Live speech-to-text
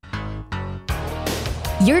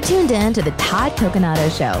You're tuned in to the Todd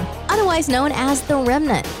Coconato Show, otherwise known as The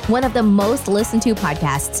Remnant, one of the most listened to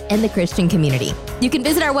podcasts in the Christian community. You can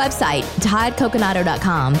visit our website,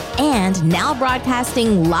 toddcoconato.com, and now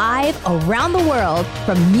broadcasting live around the world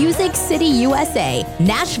from Music City, USA,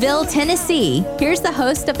 Nashville, Tennessee. Here's the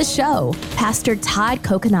host of the show, Pastor Todd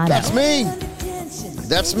Coconato. That's me.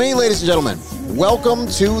 That's me, ladies and gentlemen. Welcome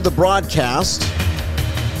to the broadcast.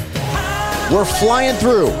 We're flying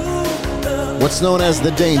through what's known as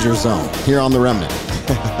the danger zone here on The Remnant.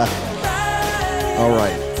 All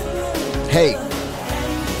right. Hey,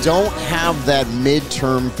 don't have that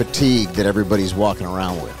midterm fatigue that everybody's walking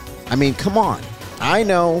around with. I mean, come on. I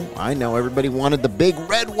know. Everybody wanted the big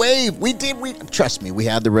red wave. Trust me, we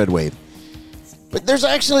had the red wave. But there's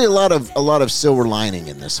actually a lot of silver lining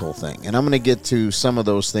in this whole thing. And I'm going to get to some of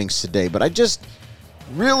those things today. But I just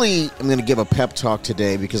really am going to give a pep talk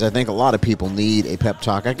today because I think a lot of people need a pep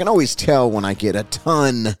talk. I can always tell when I get a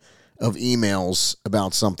ton of emails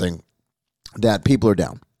about something that people are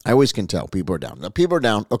down. I always can tell people are down. Now, people are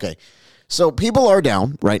down. Okay. So people are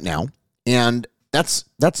down right now. And that's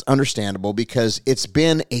understandable because it's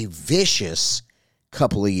been a vicious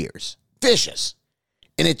couple of years. Vicious.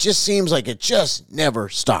 And it just seems like it just never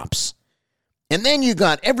stops. And then you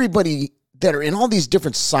got everybody that are in all these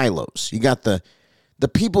different silos. You got the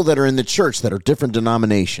people that are in the church that are different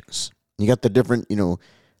denominations. You got the different,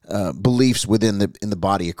 beliefs within the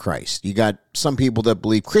body of Christ. You got some people that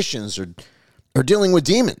believe Christians are dealing with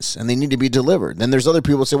demons and they need to be delivered. Then there's other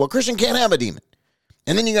people that say, well, Christian can't have a demon.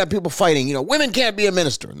 And then you got people fighting, women can't be a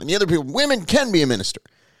minister. And then the other people, women can be a minister.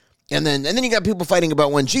 And then you got people fighting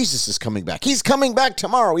about when Jesus is coming back. He's coming back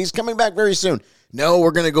tomorrow. He's coming back very soon. No,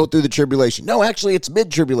 we're going to go through the tribulation. No, actually, it's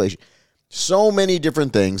mid-tribulation. So many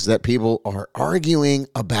different things that people are arguing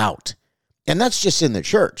about. And that's just in the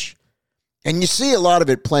church. And you see a lot of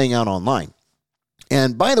it playing out online.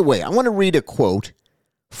 And by the way, I want to read a quote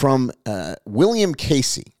from William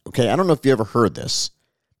Casey. Okay, I don't know if you ever heard this,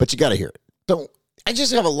 but you got to hear it. So I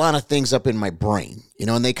just have a lot of things up in my brain,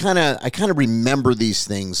 and I kind of remember these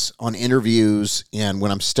things on interviews and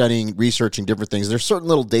when I'm studying, researching different things. There's certain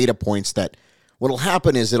little data points that what'll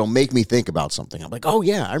happen is it'll make me think about something. I'm like, oh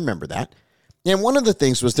yeah, I remember that. And one of the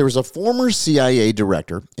things was there was a former CIA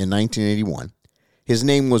director in 1981. His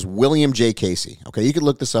name was William J. Casey. Okay, you can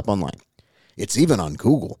look this up online. It's even on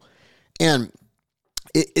Google. And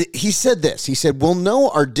he said this. He said, we'll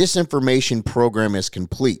know our disinformation program is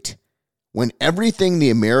complete when everything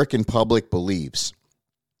the American public believes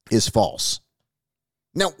is false.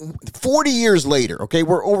 Now, 40 years later, okay,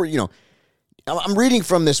 we're over, I'm reading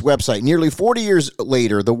from this website. Nearly 40 years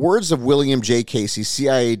later, the words of William J. Casey,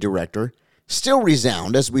 CIA director, still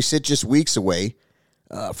resound as we sit just weeks away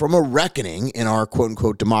from a reckoning in our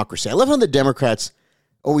quote-unquote democracy. I love how the Democrats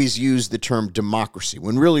always use the term democracy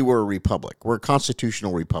when really we're a republic. We're a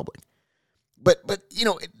constitutional republic. But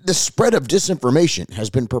the spread of disinformation has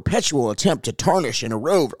been a perpetual attempt to tarnish and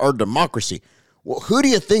erode our democracy. Well, who do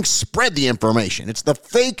you think spread the information? It's the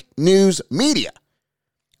fake news media.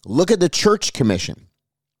 Look at the Church Commission.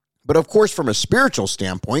 But of course, from a spiritual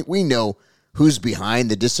standpoint, we know who's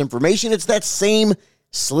behind the disinformation. It's that same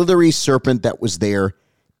slithery serpent that was there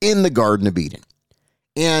in the Garden of Eden.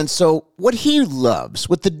 And so what he loves,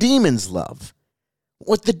 what the demons love,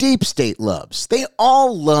 what the deep state loves, they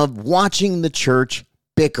all love watching the church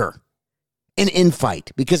bicker and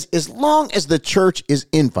infight. Because as long as the church is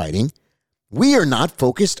infighting, we are not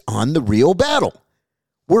focused on the real battle.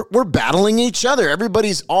 We're battling each other.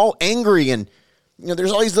 Everybody's all angry, and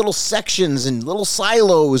there's all these little sections and little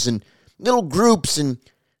silos and little groups. And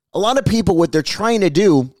a lot of people, what they're trying to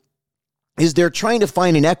do is they're trying to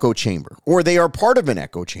find an echo chamber, or they are part of an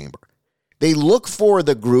echo chamber. They look for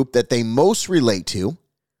the group that they most relate to.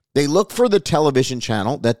 They look for the television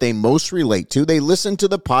channel that they most relate to. They listen to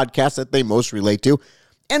the podcast that they most relate to.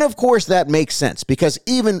 And of course, that makes sense because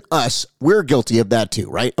even us, we're guilty of that too,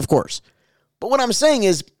 right? Of course. But what I'm saying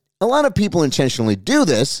is a lot of people intentionally do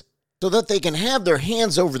this so that they can have their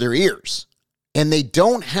hands over their ears and they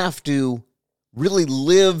don't have to really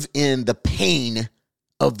live in the pain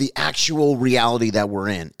of the actual reality that we're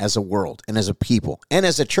in as a world and as a people and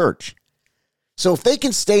as a church. So if they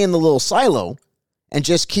can stay in the little silo and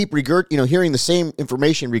just keep hearing the same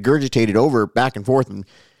information regurgitated over back and forth and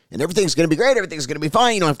everything's going to be great, everything's going to be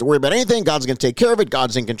fine, you don't have to worry about anything, God's going to take care of it,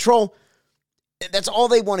 God's in control. That's all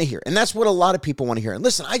they want to hear. And that's what a lot of people want to hear. And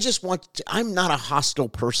listen, I'm not a hostile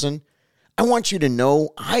person. I want you to know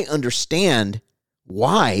I understand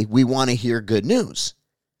why we want to hear good news.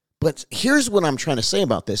 But here's what I'm trying to say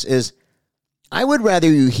about this is I would rather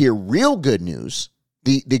you hear real good news,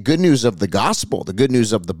 the good news of the gospel, the good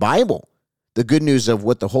news of the Bible, the good news of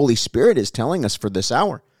what the Holy Spirit is telling us for this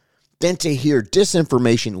hour than to hear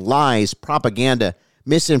disinformation, lies, propaganda,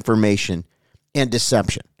 misinformation, and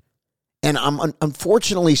deception. And I'm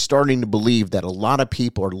unfortunately starting to believe that a lot of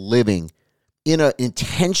people are living in an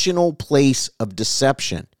intentional place of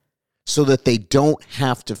deception so that they don't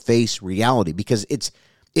have to face reality, because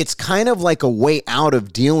it's kind of like a way out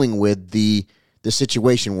of dealing with the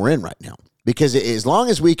situation we're in right now. Because as long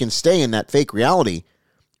as we can stay in that fake reality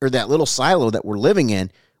or that little silo that we're living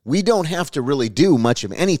in, we don't have to really do much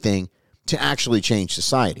of anything to actually change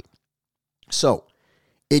society. So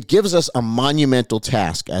it gives us a monumental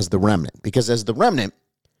task as the remnant, because as the remnant,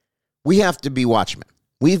 we have to be watchmen.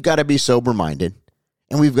 We've got to be sober-minded,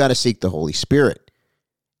 and we've got to seek the Holy Spirit.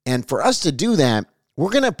 And for us to do that, we're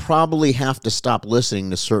going to probably have to stop listening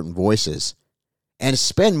to certain voices and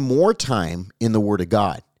spend more time in the Word of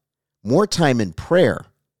God, more time in prayer,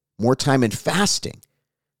 more time in fasting,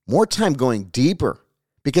 more time going deeper.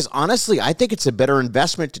 Because honestly, I think it's a better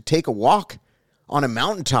investment to take a walk on a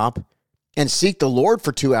mountaintop and seek the Lord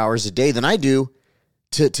for 2 hours a day than I do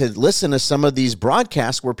to listen to some of these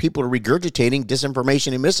broadcasts where people are regurgitating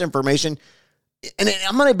disinformation and misinformation. And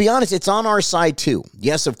I'm going to be honest, it's on our side too.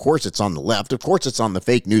 Yes, of course it's on the left. Of course it's on the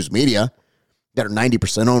fake news media that are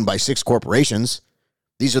 90% owned by 6 corporations.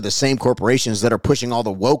 These are the same corporations that are pushing all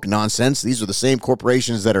the woke nonsense. These are the same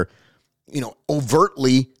corporations that are,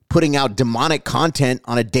 overtly putting out demonic content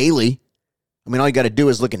on a daily. I mean, all you got to do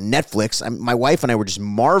is look at Netflix. My wife and I were just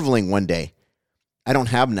marveling one day. I don't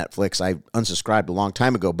have Netflix. I unsubscribed a long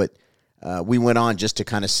time ago, but we went on just to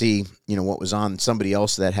kind of see, what was on. Somebody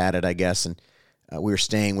else that had it, I guess, and we were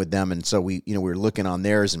staying with them, and so we were looking on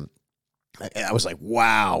theirs, and I was like,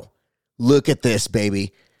 wow, look at this,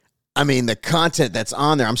 baby. I mean, the content that's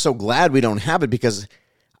on there, I'm so glad we don't have it, because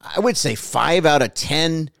I would say 5 out of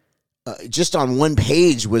 10 just on one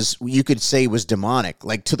page you could say was demonic,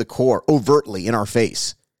 like to the core, overtly in our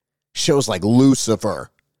face. Shows like Lucifer,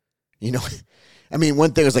 I mean,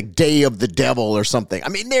 one thing was like Day of the Devil or something. I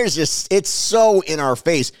mean, it's so in our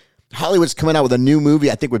face. Hollywood's coming out with a new movie,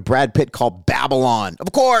 I think with Brad Pitt, called Babylon.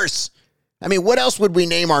 Of course. I mean, what else would we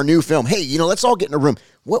name our new film? Hey, let's all get in a room.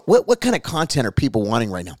 What kind of content are people wanting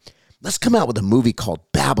right now? Let's come out with a movie called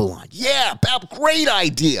Babylon. Yeah, great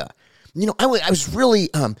idea. I was really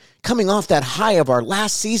coming off that high of our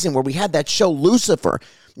last season where we had that show Lucifer.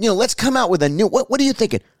 Let's come out with a new, what are you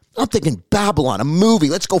thinking? I'm thinking Babylon, a movie.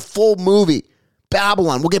 Let's go full movie.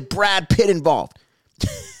 Babylon. We'll get Brad Pitt involved.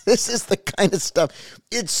 This is the kind of stuff.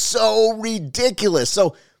 It's so ridiculous.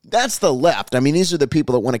 So that's the left. I mean, these are the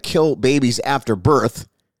people that want to kill babies after birth.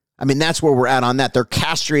 I mean, that's where we're at on that. They're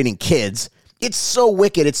castrating kids. It's so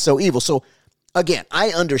wicked. It's so evil. So again, I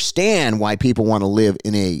understand why people want to live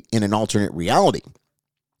in an alternate reality.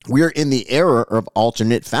 We're in the era of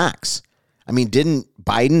alternate facts. I mean, didn't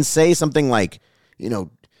Biden say something like,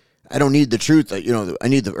 I don't need the truth, I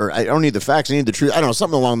don't need the facts, I need the truth. I don't know,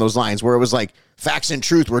 something along those lines, where it was like facts and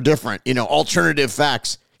truth were different, alternative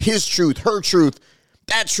facts, his truth, her truth,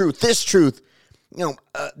 that truth, this truth.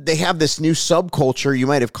 They have this new subculture. You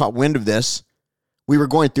might have caught wind of this. We were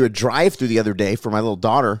going through a drive-through the other day for my little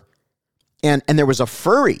daughter, and there was a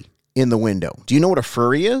furry in the window. Do you know what a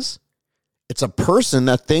furry is? It's a person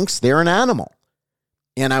that thinks they're an animal.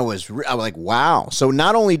 And I was like, wow. So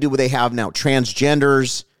not only do they have now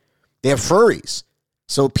transgenders, they have furries.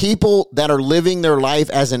 So people that are living their life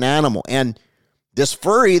as an animal. And this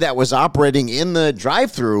furry that was operating in the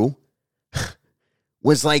drive-thru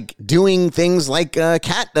was like doing things like a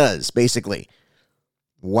cat does, basically.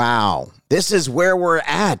 Wow. This is where we're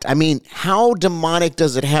at. I mean, how demonic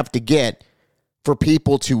does it have to get for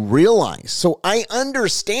people to realize? So I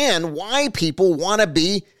understand why people want to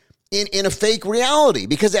be in a fake reality,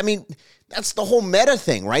 because, I mean, that's the whole meta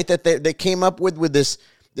thing, right? That they came up with this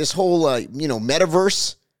whole,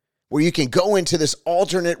 metaverse, where you can go into this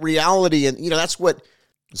alternate reality. And, that's what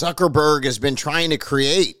Zuckerberg has been trying to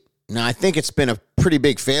create. Now, I think it's been a pretty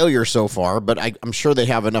big failure so far, but I'm sure they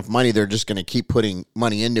have enough money. They're just going to keep putting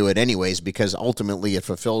money into it anyways, because ultimately it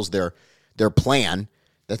fulfills their plan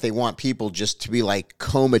that they want people just to be like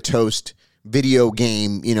comatose video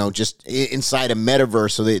game, just inside a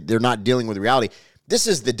metaverse, so they're not dealing with reality. This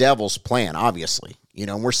is the devil's plan, obviously,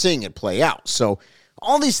 and we're seeing it play out. So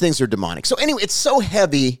all these things are demonic. So anyway, it's so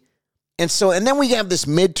heavy. And then we have this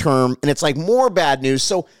midterm, and it's like more bad news.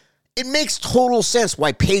 So it makes total sense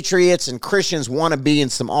why patriots and Christians want to be in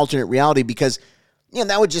some alternate reality, because,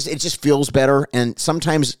 it just feels better. And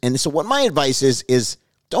sometimes, and so what my advice is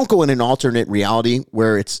don't go in an alternate reality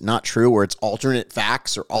where it's not true, where it's alternate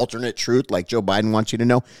facts or alternate truth, like Joe Biden wants you to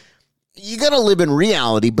know. You got to live in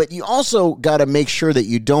reality, but you also got to make sure that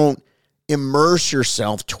you don't immerse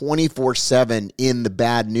yourself 24/7 in the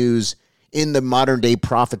bad news, in the modern day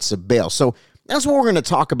prophets of Baal. So that's what we're going to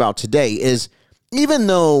talk about today is even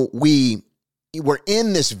though we're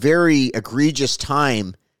in this very egregious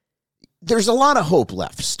time, there's a lot of hope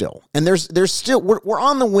left still. And there's still, we're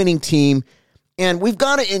on the winning team, and we've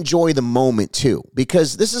got to enjoy the moment too,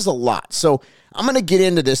 because this is a lot. So I'm going to get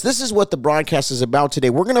into this. This is what the broadcast is about today.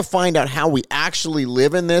 We're going to find out how we actually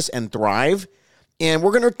live in this and thrive. And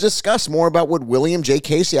we're going to discuss more about what William J.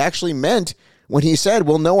 Casey actually meant when he said,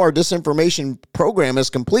 well, no, our disinformation program is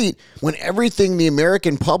complete when everything the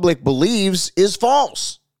American public believes is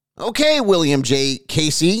false. Okay, William J.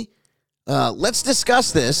 Casey, let's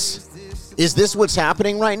discuss this. Is this what's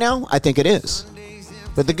happening right now? I think it is.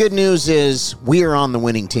 But the good news is we are on the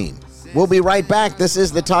winning team. We'll be right back. This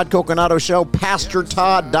is the Todd Coconato Show,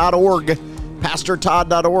 PastorTodd.org.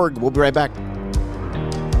 PastorTodd.org. We'll be right back.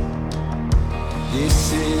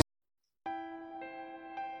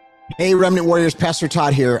 Hey, Remnant Warriors, Pastor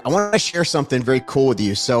Todd here. I want to share something very cool with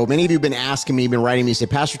you. So many of you have been asking me, been writing me, say,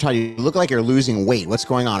 Pastor Todd, you look like you're losing weight. What's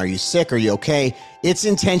going on? Are you sick? Are you okay? It's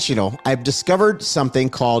intentional. I've discovered something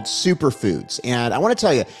called superfoods. And I want to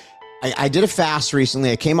tell you, I did a fast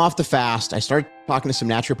recently. I came off the fast. I started talking to some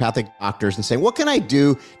naturopathic doctors and saying, what can I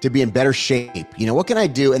do to be in better shape? You know, what can I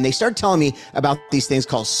do? And they started telling me about these things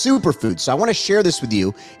called superfoods. So I want to share this with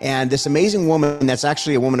you. And this amazing woman that's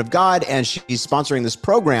actually a woman of God, and she's sponsoring this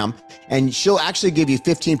program, and she'll actually give you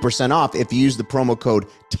 15% off if you use the promo code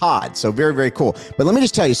Todd. So very, very cool. But let me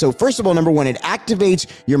just tell you. So first of all, number one, it activates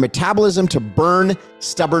your metabolism to burn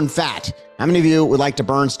stubborn fat. How many of you would like to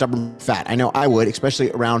burn stubborn fat? I know I would, especially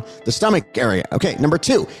around the stomach area. Okay, number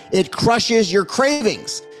two, it crushes your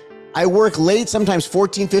cravings. I work late, sometimes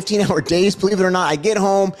 14, 15-hour days, believe it or not. I get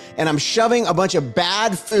home and I'm shoving a bunch of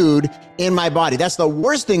bad food in my body. That's the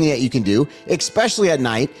worst thing that you can do, especially at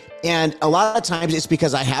night. And a lot of times it's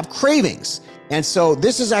because I have cravings. And so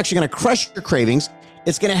this is actually going to crush your cravings.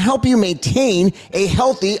 It's going to help you maintain a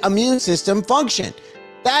healthy immune system function.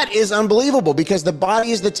 That is unbelievable because the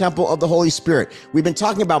body is the temple of the Holy Spirit. We've been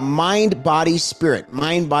talking about mind, body, spirit,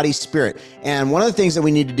 mind, body, spirit. And one of the things that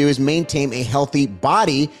we need to do is maintain a healthy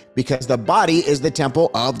body because the body is the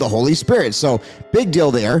temple of the Holy Spirit. So big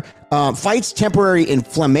deal there. Fights temporary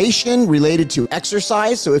inflammation related to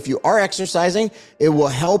exercise. So if you are exercising, it will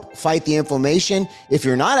help fight the inflammation. If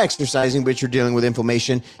you're not exercising, but you're dealing with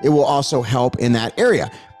inflammation, it will also help in that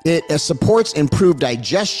area. It supports improved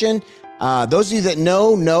digestion. Those of you that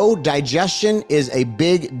know digestion is a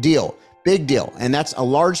big deal. And that's a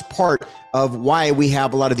large part of why we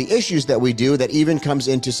have a lot of the issues that we do that even comes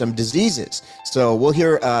into some diseases. So we'll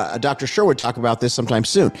hear Dr. Sherwood talk about this sometime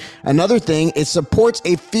soon. Another thing, it supports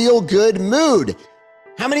a feel-good mood.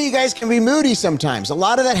 How many of you guys can be moody sometimes? A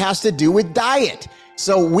lot of that has to do with diet.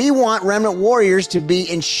 So we want Remnant Warriors to be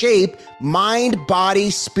in shape, mind,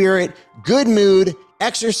 body, spirit, good mood,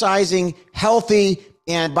 exercising, healthy,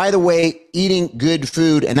 and by the way, eating good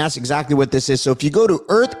food. And that's exactly what this is. So if you go to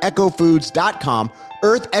earthechofoods.com,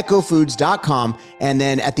 earthechofoods.com, and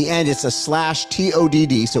then at the end, it's a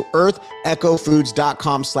 /TODD. So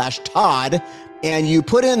earthechofoods.com/Todd. And you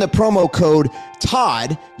put in the promo code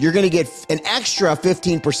Todd, you're going to get an extra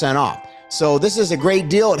 15% off. So this is a great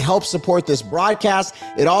deal. It helps support this broadcast.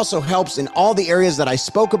 It also helps in all the areas that I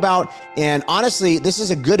spoke about. And honestly, this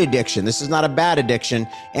is a good addiction. This is not a bad addiction.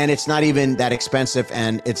 And it's not even that expensive.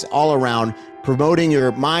 And it's all around promoting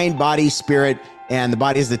your mind, body, spirit, and the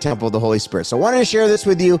body is the temple of the Holy Spirit. So I wanted to share this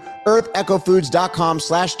with you.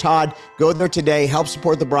 earthechofoods.com/Todd. Go there today, help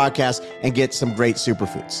support the broadcast, and get some great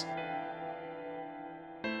superfoods.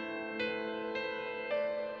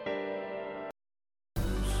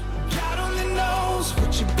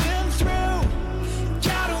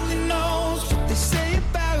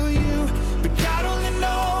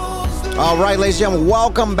 All right, ladies and gentlemen,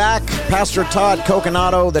 welcome back. Pastor Todd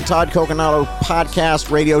Coconato, the Todd Coconato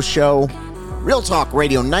Podcast Radio Show. Real Talk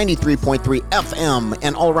Radio, 93.3 FM,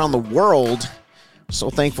 and all around the world.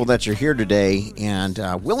 So thankful that you're here today. And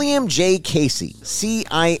William J. Casey,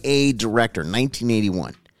 CIA Director,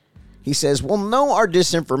 1981. He says, well, no, our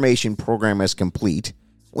disinformation program is complete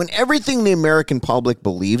when everything the American public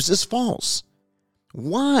believes is false.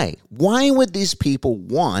 Why? Why would these people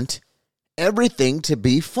want everything to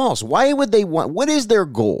be false? Why would they want? What is their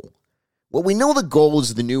goal? Well, we know the goal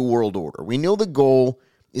is the New World Order. We know the goal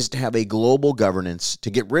is to have a global governance, to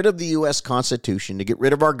get rid of the U.S. Constitution, to get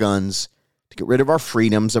rid of our guns, to get rid of our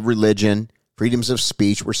freedoms of religion, freedoms of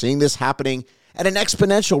speech. We're seeing this happening at an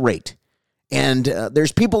exponential rate. And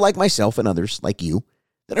there's people like myself and others like you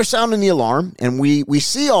that are sounding the alarm, and we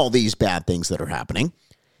see all these bad things that are happening.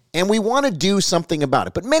 and we want to do something about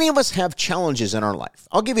it. But many of us have challenges in our life.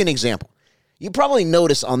 I'll give you an example. You probably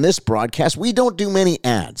notice on this broadcast, we don't do many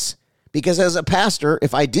ads because as a pastor,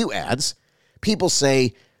 if I do ads, people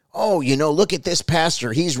say, oh, look at this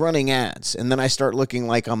pastor. He's running ads. And then I start looking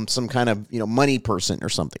like I'm some kind of, money person or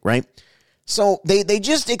something, right? So they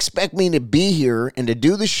just expect me to be here and to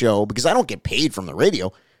do the show because I don't get paid from the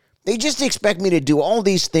radio. They just expect me to do all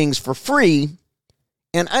these things for free.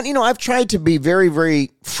 And, I've tried to be very,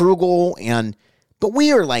 very frugal, but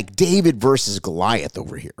we are like David versus Goliath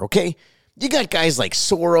over here, okay? You got guys like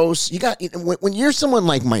Soros. When you're someone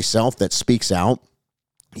like myself that speaks out,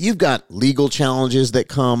 you've got legal challenges that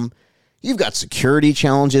come. You've got security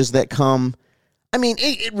challenges that come. I mean,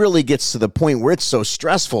 it really gets to the point where it's so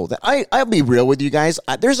stressful that I'll be real with you guys.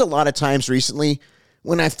 There's a lot of times recently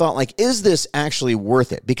when I thought, like, is this actually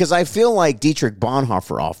worth it? Because I feel like Dietrich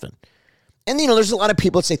Bonhoeffer often. And, there's a lot of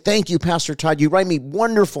people that say, thank you, Pastor Todd. You write me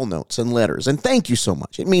wonderful notes and letters. And thank you so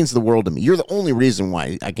much. It means the world to me. You're the only reason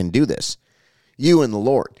why I can do this. You and the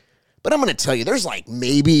Lord. But I'm going to tell you, there's like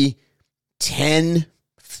maybe 10,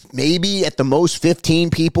 maybe at the most 15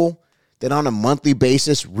 people that on a monthly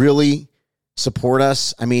basis really support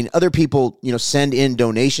us. I mean, other people, send in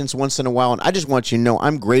donations once in a while. And I just want you to know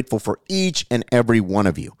I'm grateful for each and every one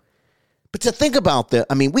of you. But to think about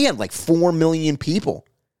we had like 4 million people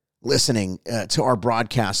listening to our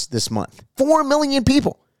broadcast this month. 4 million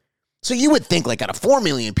people. So you would think like out of 4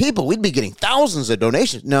 million people, we'd be getting thousands of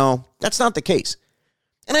donations. No, that's not the case.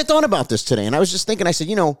 And I thought about this today and I was just thinking, I said,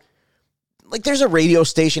 like there's a radio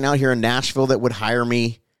station out here in Nashville that would hire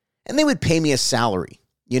me and they would pay me a salary,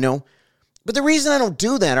 But the reason I don't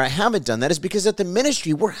do that or I haven't done that is because at the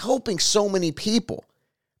ministry, we're helping so many people.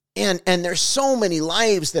 And there's so many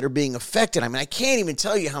lives that are being affected. I mean, I can't even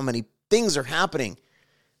tell you how many things are happening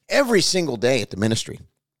every single day at the ministry.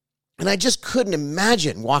 And I just couldn't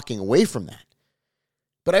imagine walking away from that.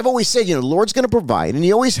 But I've always said, the Lord's going to provide, and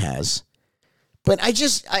he always has. But I'm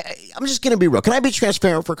just going to be real. Can I be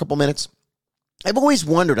transparent for a couple minutes? I've always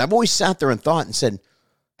wondered, I've always sat there and thought and said,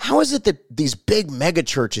 how is it that these big mega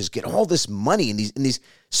churches get all this money and these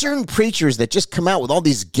certain preachers that just come out with all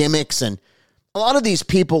these gimmicks and a lot of these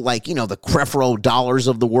people like, the Creflo Dollars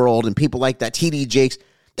of the world and people like that, TD Jakes,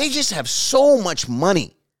 they just have so much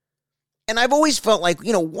money. And I've always felt like,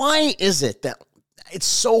 why is it that it's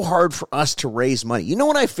so hard for us to raise money? You know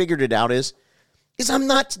what I figured it out is I'm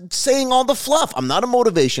not saying all the fluff. I'm not a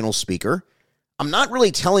motivational speaker. I'm not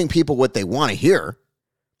really telling people what they want to hear.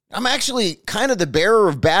 I'm actually kind of the bearer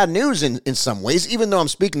of bad news in some ways, even though I'm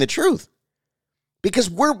speaking the truth. Because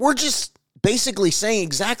we're just basically saying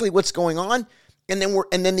exactly what's going on. And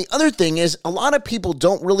then the other thing is a lot of people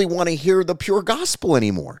don't really want to hear the pure gospel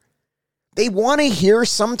anymore. They want to hear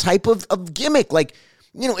some type of gimmick. Like,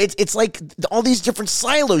 it's like all these different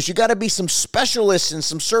silos. You got to be some specialist in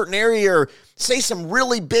some certain area or say some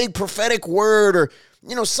really big prophetic word or,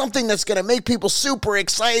 something that's going to make people super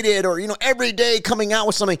excited or, every day coming out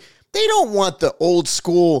with something. They don't want the old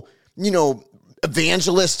school,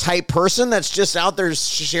 evangelist type person that's just out there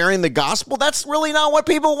sharing the gospel. That's really not what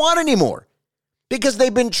people want anymore because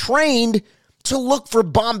they've been trained to look for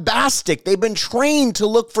bombastic. They've been trained to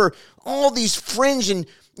look for all these fringe and,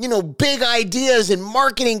 big ideas and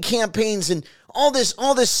marketing campaigns and all this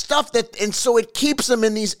stuff and so it keeps them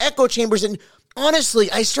in these echo chambers. And honestly,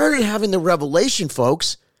 I started having the revelation,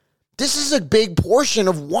 folks. This is a big portion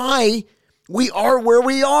of why we are where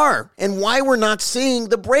we are and why we're not seeing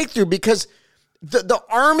the breakthrough because the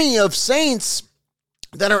army of saints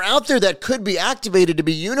that are out there that could be activated to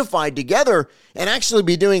be unified together and actually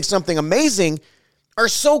be doing something amazing are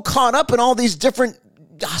so caught up in all these different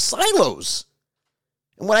silos.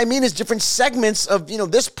 And what I mean is different segments of,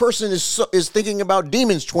 this person is thinking about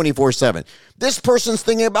demons 24/7. This person's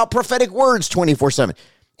thinking about prophetic words 24/7.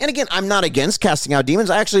 And again, I'm not against casting out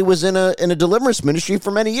demons. I actually was in a deliverance ministry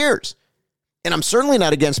for many years. And I'm certainly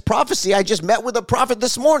not against prophecy. I just met with a prophet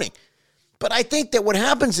this morning. But I think that what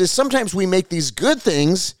happens is sometimes we make these good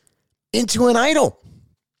things into an idol.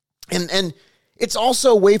 And it's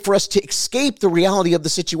also a way for us to escape the reality of the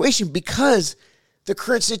situation because the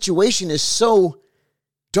current situation is so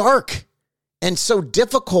dark and so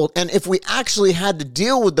difficult. And if we actually had to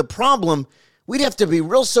deal with the problem, we'd have to be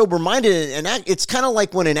real sober-minded. And it's kind of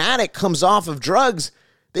like when an addict comes off of drugs,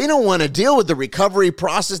 they don't want to deal with the recovery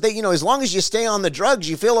process. As long as you stay on the drugs,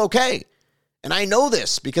 you feel okay. And I know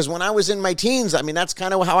this because when I was in my teens, that's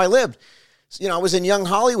kind of how I lived. I was in young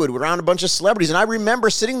Hollywood around a bunch of celebrities. And I remember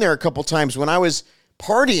sitting there a couple times when I was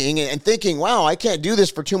partying and thinking, wow, I can't do this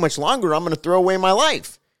for too much longer. I'm going to throw away my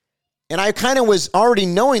life. And I kind of was already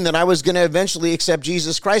knowing that I was going to eventually accept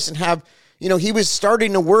Jesus Christ and have he was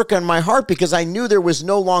starting to work on my heart because I knew there was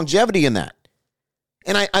no longevity in that.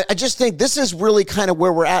 And I just think this is really kind of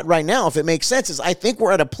where we're at right now, if it makes sense, is I think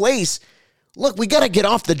we're at a place, look, we got to get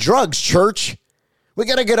off the drugs, church. We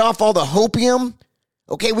got to get off all the hopium.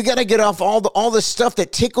 Okay, we got to get off all the stuff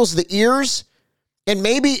that tickles the ears. And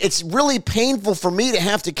maybe it's really painful for me to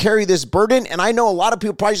have to carry this burden. And I know a lot of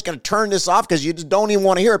people probably just going to turn this off because you just don't even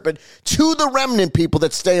want to hear it. But to the remnant people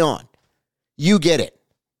that stay on, you get it.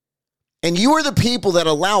 And you are the people that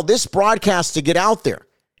allow this broadcast to get out there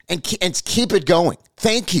and keep it going.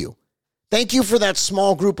 Thank you. Thank you for that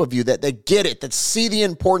small group of you that get it, that see the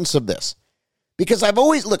importance of this. Because I've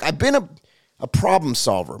been a problem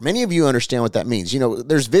solver. Many of you understand what that means.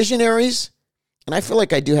 There's visionaries, and I feel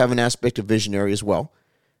like I do have an aspect of visionary as well.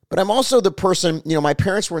 But I'm also the person, my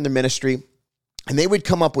parents were in the ministry, and they would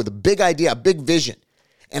come up with a big idea, a big vision.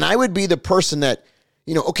 And I would be the person that,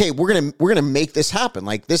 okay, we're gonna make this happen.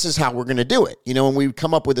 Like, this is how we're gonna do it. And we would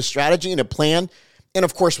come up with a strategy and a plan. And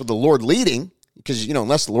of course, with the Lord leading, because,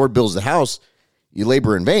 unless the Lord builds the house, you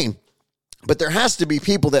labor in vain. But there has to be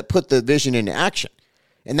people that put the vision into action.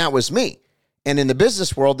 And that was me. And in the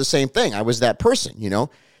business world, the same thing. I was that person,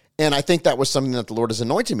 And I think that was something that the Lord has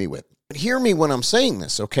anointed me with. But hear me when I'm saying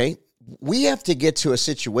this, okay? We have to get to a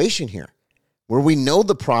situation here where we know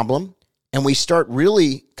the problem and we start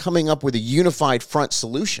really coming up with a unified front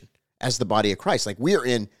solution as the body of Christ. Like, we are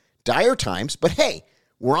in dire times, but hey,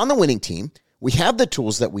 we're on the winning team. We have the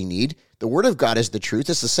tools that we need. The word of God is the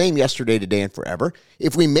truth. It's the same yesterday, today, and forever.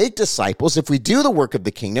 If we make disciples, if we do the work of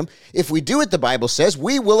the kingdom, if we do what the Bible says,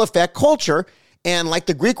 we will affect culture. And like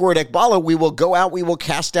the Greek word ekbalo, we will go out, we will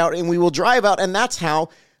cast out, and we will drive out. And that's how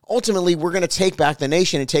ultimately we're going to take back the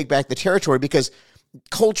nation and take back the territory, because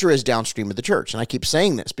culture is downstream of the church. And I keep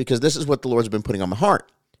saying this because this is what the Lord's been putting on my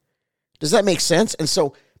heart. Does that make sense? And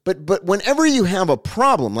so, but whenever you have a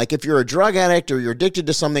problem, like if you're a drug addict or you're addicted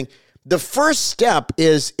to something, the first step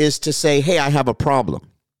is to say, hey, I have a problem.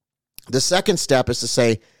 The second step is to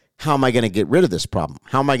say, how am I going to get rid of this problem?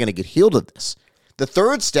 How am I going to get healed of this? The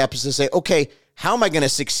third step is to say, okay, how am I going to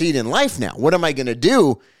succeed in life now? What am I going to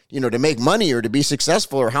do, to make money or to be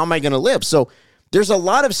successful, or how am I going to live? So there's a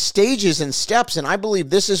lot of stages and steps, and I believe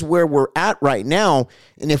this is where we're at right now.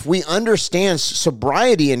 And if we understand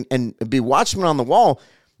sobriety and be watchmen on the wall,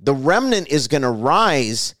 the remnant is going to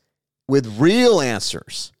rise with real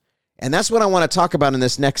answers. And that's what I want to talk about in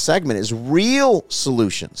this next segment, is real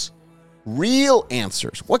solutions, real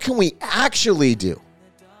answers. What can we actually do?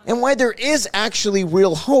 And why there is actually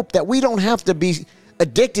real hope, that we don't have to be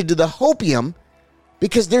addicted to the hopium,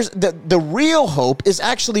 because there's the real hope is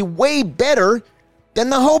actually way better than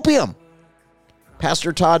the hopium.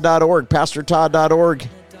 PastorTodd.org, PastorTodd.org.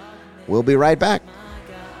 We'll be right back.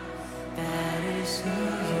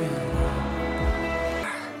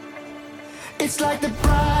 It's like the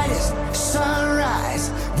brightest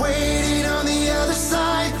sunrise, waiting on the other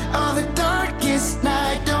side of the darkest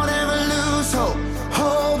night. Don't ever lose hope.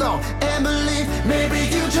 Hold on and believe.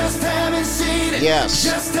 Maybe you just haven't seen it. Yes.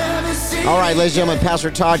 Just haven't seen All right, ladies and gentlemen,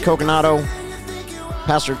 Pastor Todd Coconato,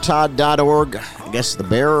 PastorTodd.org. I guess the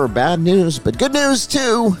bearer of bad news, but good news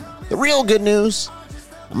too. The real good news.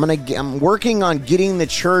 I'm working on getting the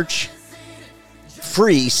church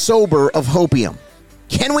free, sober of hopium.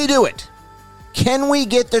 Can we do it? Can we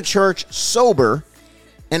get the church sober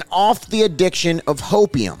and off the addiction of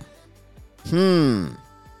hopium?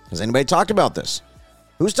 Has anybody talked about this?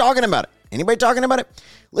 Who's talking about it? Anybody talking about it?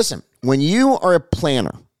 Listen, when you are a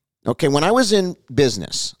planner, okay, when I was in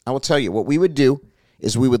business, I will tell you what we would do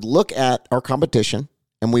is we would look at our competition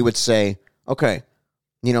and we would say, okay,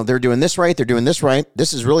 they're doing this right. They're doing this right.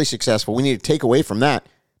 This is really successful. We need to take away from that.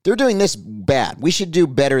 They're doing this bad. We should do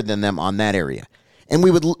better than them on that area. And we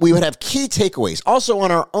would have key takeaways. Also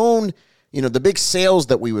on our own, the big sales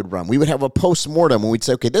that we would run, we would have a post-mortem and we'd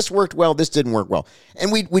say, okay, this worked well, this didn't work well. And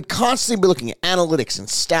we'd constantly be looking at analytics and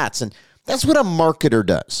stats. And that's what a marketer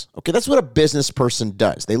does. Okay, that's what a business person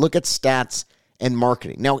does. They look at stats and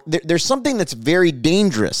marketing. Now, there's something that's very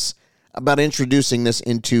dangerous about introducing this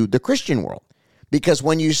into the Christian world. Because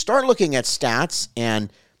when you start looking at stats and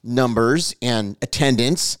numbers and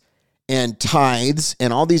attendance and tithes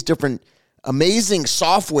and all these different amazing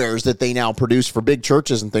softwares that they now produce for big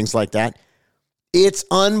churches and things like that, it's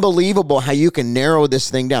unbelievable how you can narrow this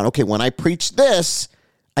thing down. Okay, when I preach this,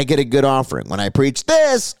 I get a good offering. When I preach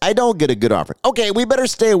this, I don't get a good offering. Okay, we better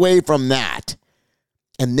stay away from that.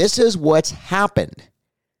 And this is what's happened.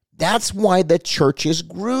 That's why the churches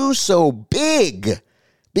grew so big,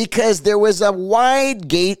 because there was a wide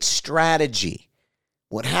gate strategy.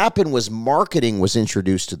 What happened was marketing was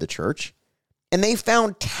introduced to the church, and they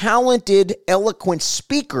found talented, eloquent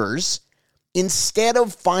speakers instead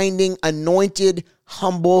of finding anointed,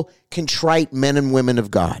 humble, contrite men and women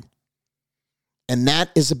of God. And that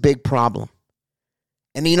is a big problem.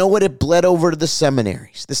 And you know what? It bled over to the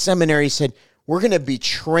seminaries. The seminary said, we're going to be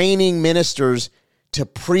training ministers to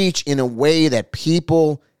preach in a way that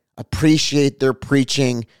people appreciate their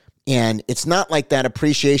preaching. And it's not like that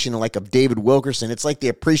appreciation like of David Wilkerson. It's like the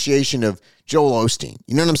appreciation of Joel Osteen.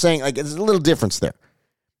 You know what I'm saying? Like, there's a little difference there.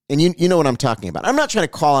 And you know what I'm talking about. I'm not trying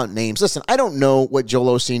to call out names. Listen, I don't know what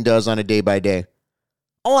Joel Osteen does on a day by day.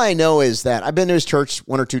 All I know is that I've been to his church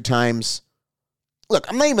 1 or 2 times. Look,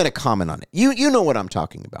 I'm not even going to comment on it. You know what I'm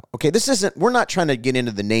talking about. Okay, we're not trying to get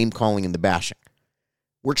into the name calling and the bashing.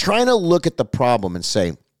 We're trying to look at the problem and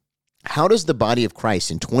say, how does the body of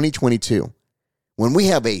Christ in 2022, when we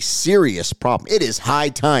have a serious problem, it is high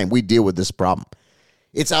time we deal with this problem.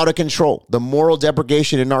 It's out of control. The moral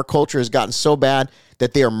degradation in our culture has gotten so bad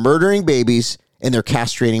that they are murdering babies and they're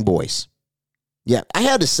castrating boys. Yeah, I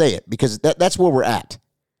had to say it because that's where we're at.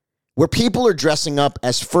 Where people are dressing up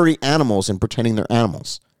as furry animals and pretending they're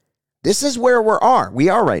animals. This is where we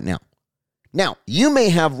are right now. Now, you may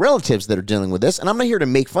have relatives that are dealing with this, and I'm not here to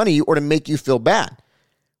make fun of you or to make you feel bad.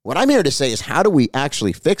 What I'm here to say is, how do we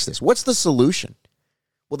actually fix this? What's the solution?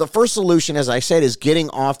 Well, the first solution, as I said, is getting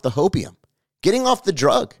off the hopium, getting off the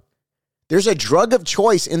drug. There's a drug of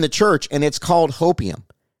choice in the church, and it's called hopium.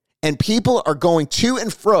 And people are going to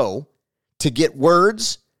and fro to get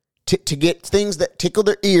words, to get things that tickle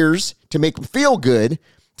their ears, to make them feel good,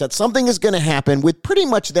 that something is going to happen with pretty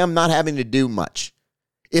much them not having to do much,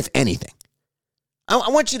 if anything. I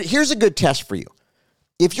want you to, here's a good test for you.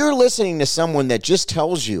 If you're listening to someone that just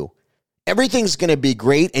tells you everything's going to be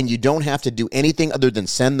great and you don't have to do anything other than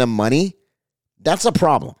send them money, that's a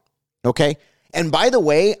problem, okay? And by the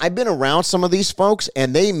way, I've been around some of these folks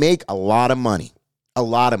and they make a lot of money,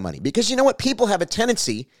 because you know what? People have a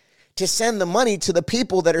tendency to send the money to the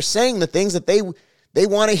people that are saying the things that they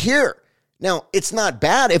want to hear. Now, it's not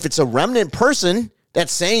bad if it's a remnant person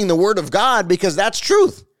that's saying the word of God, because that's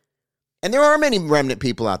truth. And there are many remnant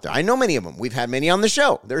people out there. I know many of them. We've had many on the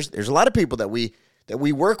show. There's a lot of people that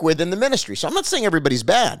we work with in the ministry. So I'm not saying everybody's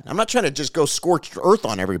bad. I'm not trying to just go scorched earth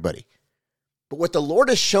on everybody. But what the Lord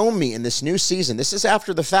has shown me in this new season, this is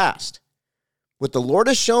after the fast. What the Lord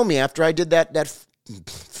has shown me after I did that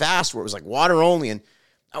fast where it was like water only and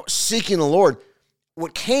I was seeking the Lord,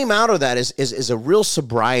 what came out of that is a real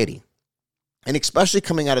sobriety. And especially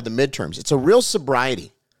coming out of the midterms, it's a real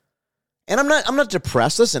sobriety. And I'm not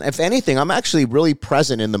depressed. Listen, if anything, I'm actually really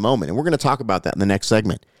present in the moment. And we're going to talk about that in the next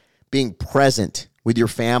segment. Being present with your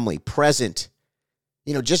family, present,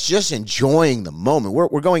 just enjoying the moment.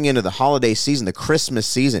 We're going into the holiday season, the Christmas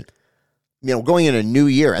season, going into a new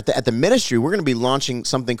year. At the ministry, we're going to be launching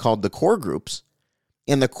something called the core groups.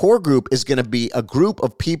 And the core group is going to be a group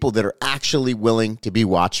of people that are actually willing to be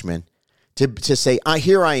watchmen, to say,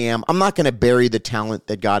 here I am. I'm not going to bury the talent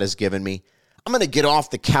that God has given me. I'm going to get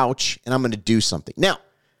off the couch and I'm going to do something. Now,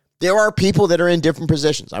 there are people that are in different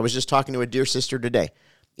positions. I was just talking to a dear sister today,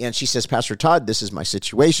 and she says, Pastor Todd, this is my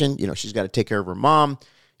situation. She's got to take care of her mom.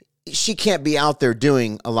 She can't be out there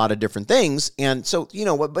doing a lot of different things. And so,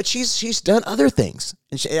 but she's done other things.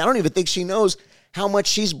 And I don't even think she knows how much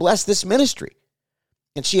she's blessed this ministry.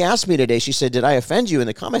 And she asked me today, she said, did I offend you in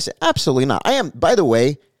the comment? I said, absolutely not. By the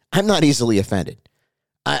way, I'm not easily offended.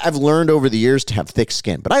 I've learned over the years to have thick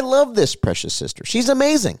skin, but I love this precious sister. She's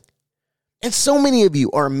amazing. And so many of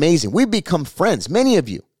you are amazing. We've become friends. Many of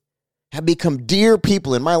you have become dear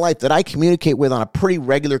people in my life that I communicate with on a pretty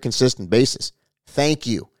regular, consistent basis. Thank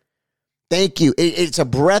you. Thank you. It's a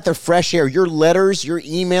breath of fresh air. Your letters, your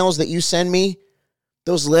emails that you send me,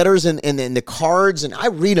 those letters and the cards, and I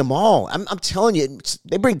read them all. I'm telling you,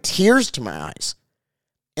 they bring tears to my eyes.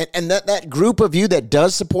 And that group of you that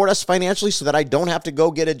does support us financially so that I don't have to go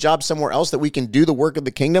get a job somewhere else, that we can do the work of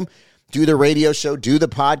the kingdom, do the radio show, do the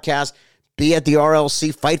podcast, be at the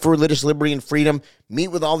RLC, fight for religious liberty and freedom, meet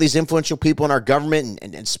with all these influential people in our government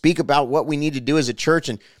and speak about what we need to do as a church.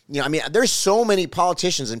 And, there's so many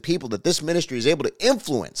politicians and people that this ministry is able to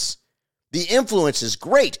influence. The influence is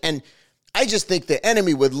great. And I just think the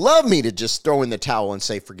enemy would love me to just throw in the towel and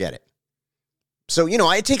say, forget it. So,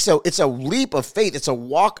 it's a leap of faith. It's a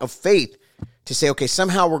walk of faith to say, okay,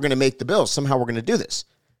 somehow we're going to make the bills. Somehow we're going to do this.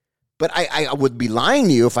 But I would be lying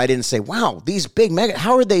to you if I didn't say, wow, these big mega,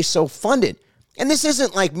 how are they so funded? And this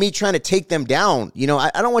isn't like me trying to take them down.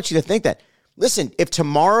 I don't want you to think that. Listen, if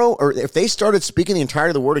tomorrow or if they started speaking the entirety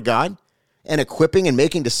of the word of God and equipping and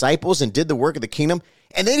making disciples and did the work of the kingdom,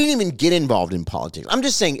 and they didn't even get involved in politics. I'm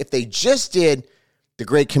just saying, if they just did the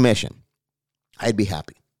Great Commission, I'd be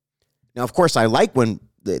happy. Now, of course, I like when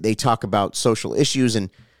they talk about social issues, and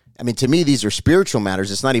I mean, to me, these are spiritual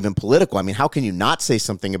matters. It's not even political. I mean, how can you not say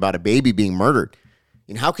something about a baby being murdered?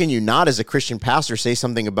 And how can you not, as a Christian pastor, say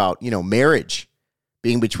something about, marriage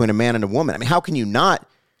being between a man and a woman? I mean, how can you not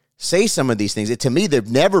say some of these things? To me, they've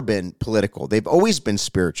never been political. They've always been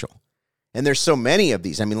spiritual. And there's so many of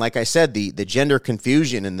these. I mean, like I said, the gender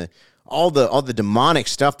confusion and all the demonic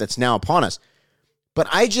stuff that's now upon us. But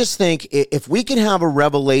I just think if we can have a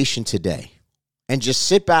revelation today and just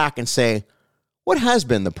sit back and say, what has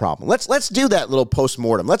been the problem? Let's do that little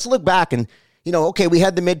postmortem. Let's look back and, okay, we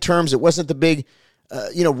had the midterms. It wasn't the big,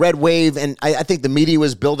 red wave. And I think the media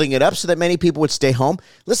was building it up so that many people would stay home.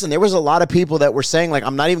 Listen, there was a lot of people that were saying, like,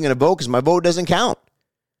 I'm not even going to vote because my vote doesn't count.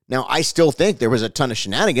 Now, I still think there was a ton of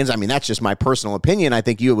shenanigans. I mean, that's just my personal opinion. I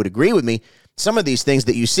think you would agree with me. Some of these things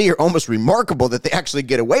that you see are almost remarkable that they actually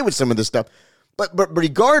get away with some of this stuff. But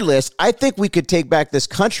regardless, I think we could take back this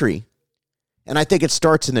country, and I think it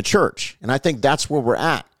starts in the church, and I think that's where we're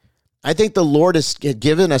at. I think the Lord has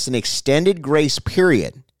given us an extended grace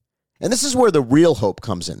period, and this is where the real hope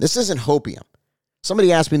comes in. This isn't hopium.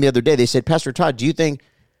 Somebody asked me the other day, they said, Pastor Todd, do you think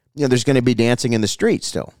there's going to be dancing in the street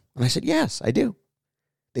still? And I said, yes, I do.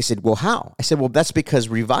 They said, well, how? I said, well, that's because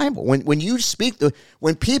revival. When you speak,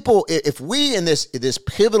 when people, if we in this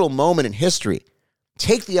pivotal moment in history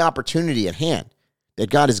take the opportunity at hand that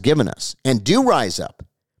God has given us and do rise up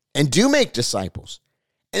and do make disciples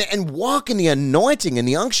and walk in the anointing and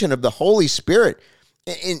the unction of the Holy Spirit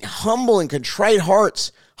in humble and contrite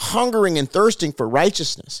hearts, hungering and thirsting for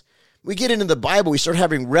righteousness. We get into the Bible, we start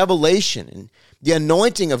having revelation, and the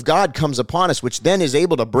anointing of God comes upon us, which then is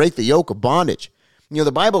able to break the yoke of bondage. The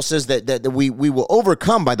Bible says that we will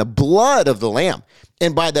overcome by the blood of the Lamb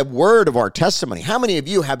and by the word of our testimony. How many of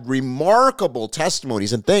you have remarkable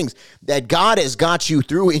testimonies and things that God has got you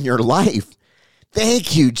through in your life?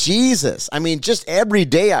 Thank you, Jesus. I mean, just every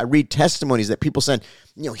day I read testimonies that people send,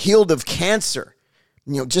 healed of cancer.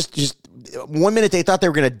 Just 1 minute they thought they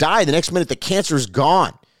were going to die. The next minute the cancer is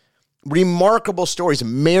gone. Remarkable stories.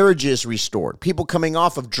 Marriages restored. People coming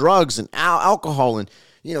off of drugs and alcohol and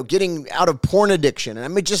getting out of porn addiction. And I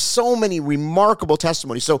mean, just so many remarkable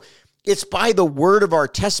testimonies. So it's by the word of our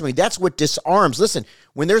testimony. That's what disarms. Listen,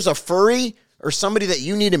 when there's a furry or somebody that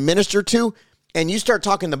you need to minister to and you start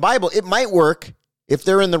talking the Bible, it might work if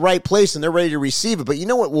they're in the right place and they're ready to receive it. But you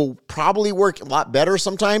know what will probably work a lot better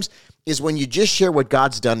sometimes is when you just share what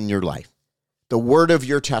God's done in your life. The word of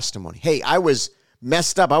your testimony. Hey, I was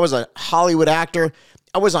messed up. I was a Hollywood actor.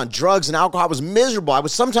 I was on drugs and alcohol. I was miserable.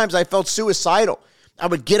 Sometimes I felt suicidal. I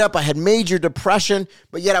would get up, I had major depression,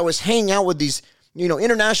 but yet I was hanging out with these,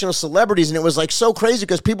 international celebrities, and it was like so crazy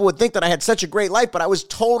because people would think that I had such a great life, but I was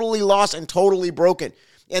totally lost and totally broken.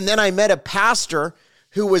 And then I met a pastor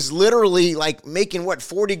who was literally like making,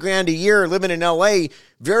 $40,000 a year, living in LA,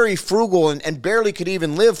 very frugal and barely could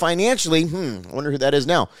even live financially. I wonder who that is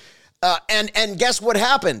now. And guess what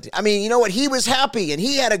happened? I mean, you know what? He was happy and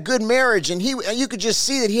he had a good marriage and you could just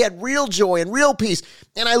see that he had real joy and real peace.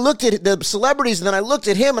 And I looked at the celebrities and then I looked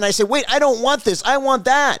at him and I said, wait, I don't want this. I want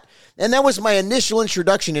that. And that was my initial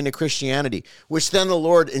introduction into Christianity, which then the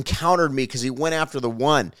Lord encountered me because he went after the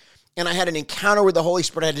one. And I had an encounter with the Holy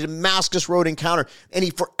Spirit. I had a Damascus Road encounter, and he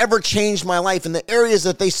forever changed my life. And the areas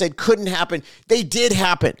that they said couldn't happen, they did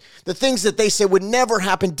happen. The things that they said would never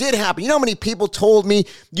happen, did happen. You know how many people told me,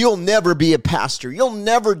 you'll never be a pastor. You'll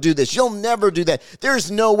never do this. You'll never do that. There's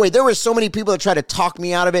no way. There were so many people that tried to talk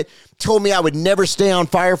me out of it, told me I would never stay on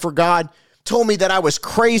fire for God, told me that I was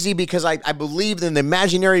crazy because I believed in the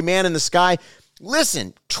imaginary man in the sky.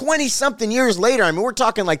 Listen, 20-something years later, I mean, we're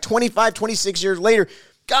talking like 25, 26 years later,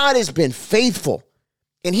 God has been faithful,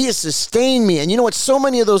 and he has sustained me. And you know what? So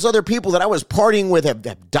many of those other people that I was partying with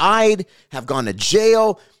have died, have gone to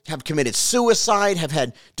jail, have committed suicide, have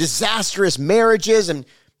had disastrous marriages, and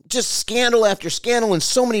just scandal after scandal and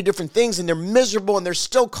so many different things, and they're miserable, and they're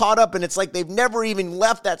still caught up, and it's like they've never even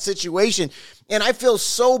left that situation. And I feel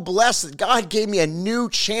so blessed that God gave me a new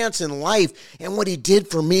chance in life, and what he did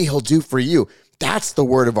for me, he'll do for you. That's the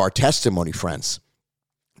word of our testimony, friends.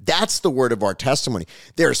 That's the word of our testimony.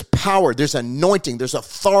 There's power, there's anointing, there's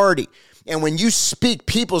authority. And when you speak,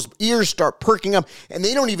 people's ears start perking up and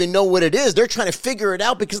they don't even know what it is. They're trying to figure it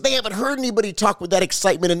out because they haven't heard anybody talk with that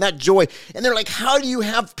excitement and that joy. And they're like, how do you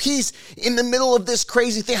have peace in the middle of this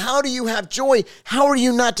crazy thing? How do you have joy? How are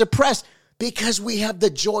you not depressed? Because we have the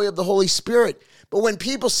joy of the Holy Spirit. But when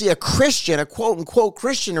people see a Christian, a quote unquote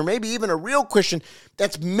Christian, or maybe even a real Christian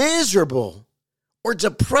that's miserable or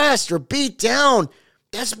depressed or beat down,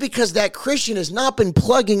 that's because that Christian has not been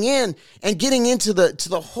plugging in and getting into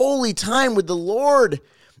the holy time with the Lord.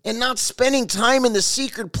 and not spending time in the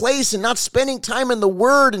secret place and not spending time in the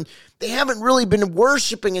Word, and they haven't really been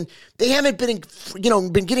worshiping, and they haven't been,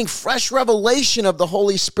 been getting fresh revelation of the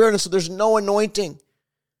Holy Spirit, and so there's no anointing.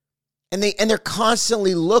 And they're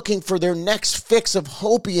constantly looking for their next fix of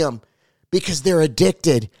hopium because they're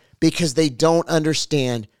addicted, because they don't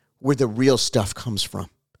understand where the real stuff comes from.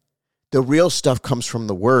 The real stuff comes from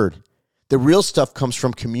the Word. The real stuff comes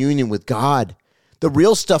from communion with God. The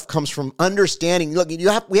real stuff comes from understanding. Look,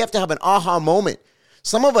 we have to have an aha moment.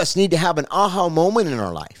 Some of us need to have an aha moment in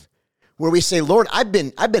our life where we say, Lord, I've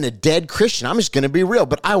been a dead Christian. I'm just going to be real,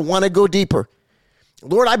 but I want to go deeper.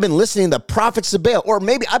 Lord, I've been listening to the prophets of Baal, or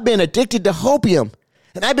maybe I've been addicted to hopium,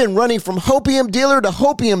 and I've been running from hopium dealer to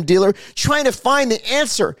hopium dealer trying to find the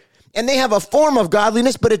answer. And they have a form of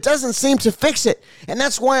godliness, but it doesn't seem to fix it. And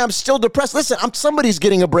that's why I'm still depressed. Listen, somebody's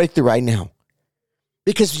getting a breakthrough right now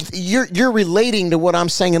because you're relating to what I'm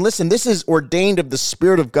saying. And listen, this is ordained of the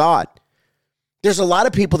Spirit of God. There's a lot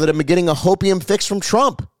of people that have been getting a hopium fix from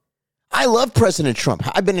Trump. I love President Trump.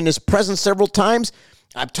 I've been in his presence several times.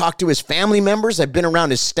 I've talked to his family members. I've been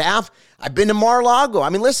around his staff. I've been to Mar-a-Lago. I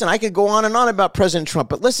mean, listen, I could go on and on about President Trump,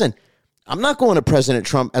 but listen, I'm not going to President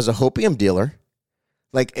Trump as a hopium dealer.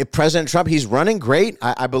 Like, if President Trump, he's running great.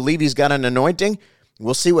 I believe he's got an anointing.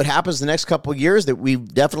 We'll see what happens the next couple of years. That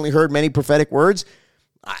we've definitely heard many prophetic words.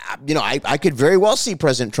 I could very well see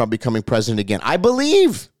President Trump becoming president again. I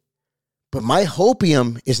believe. But my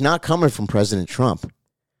hopium is not coming from President Trump.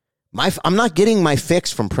 I'm not getting my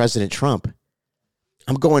fix from President Trump.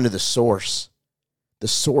 I'm going to the source. The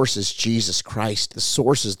source is Jesus Christ. The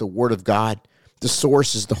source is the Word of God. The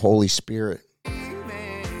source is the Holy Spirit.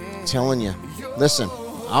 I'm telling you. Listen,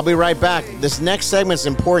 I'll be right back. This next segment's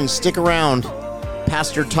important. Stick around.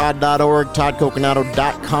 PastorTodd.org,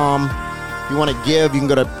 ToddCoconato.com. If you want to give, you can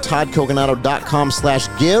go to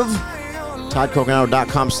ToddCoconato.com/give.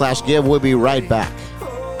 ToddCoconato.com/give. We'll be right back.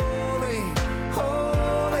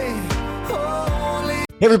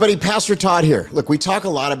 Hey everybody, Pastor Todd here. Look, we talk a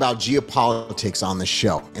lot about geopolitics on the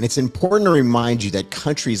show, and it's important to remind you that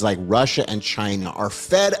countries like Russia and China are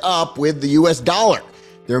fed up with the US dollar.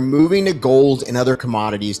 They're moving to gold and other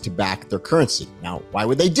commodities to back their currency. Now, why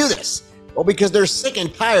would they do this? Well, because they're sick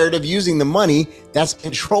and tired of using the money that's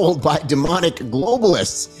controlled by demonic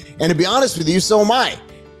globalists. And to be honest with you, so am I.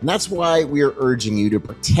 And that's why we are urging you to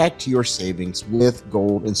protect your savings with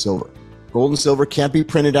gold and silver. Gold and silver can't be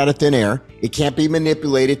printed out of thin air. It can't be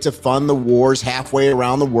manipulated to fund the wars halfway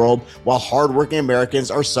around the world while hardworking Americans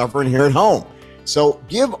are suffering here at home. So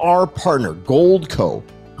give our partner, Goldco,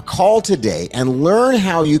 a call today and learn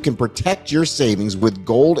how you can protect your savings with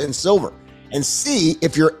gold and silver and see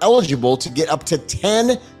if you're eligible to get up to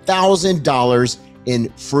 $10,000 in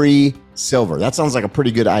free silver. That sounds like a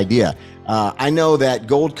pretty good idea. I know that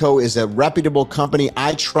Goldco is a reputable company.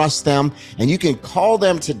 I trust them, and you can call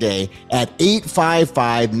them today at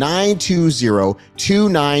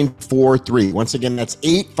 855-920-2943. Once again, that's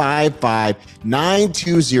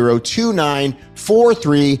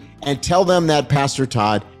 855-920-2943, and tell them that Pastor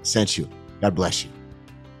Todd sent you. God bless you.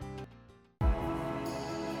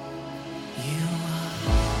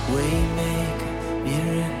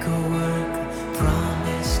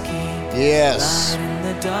 Yes.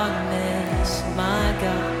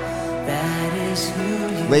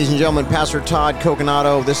 Ladies and gentlemen, Pastor Todd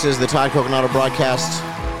Coconato. This is the Todd Coconato broadcast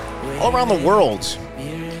all around the world.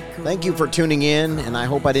 Thank you for tuning in, and I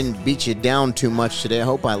hope I didn't beat you down too much today. I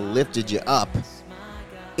hope I lifted you up.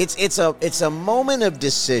 It's a moment of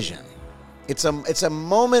decision. It's a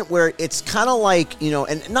moment where it's kind of like,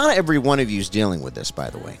 and not every one of you is dealing with this,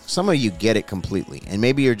 by the way. Some of you get it completely, and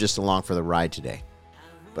maybe you're just along for the ride today.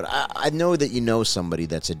 But I know that you know somebody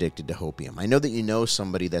that's addicted to hopium. I know that you know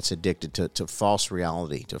somebody that's addicted to false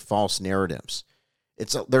reality, to false narratives.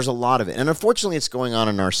 There's a lot of it. And unfortunately, it's going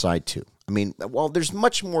on our side too. I mean, well, there's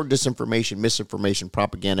much more disinformation, misinformation,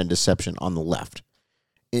 propaganda, and deception on the left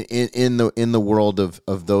in the world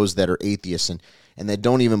of those that are atheists and that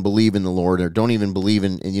don't even believe in the Lord or don't even believe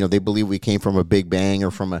in they believe we came from a big bang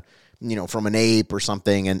or from an ape or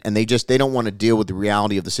something, and they don't want to deal with the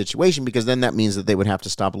reality of the situation, because then that means that they would have to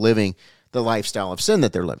stop living the lifestyle of sin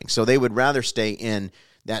that they're living. So they would rather stay in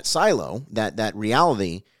that silo, that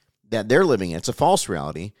reality that they're living in. It's a false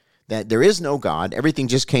reality, that there is no God. Everything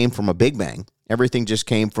just came from a big bang. Everything just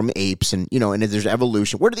came from apes, and and there's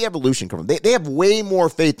evolution. Where did the evolution come from? They have way more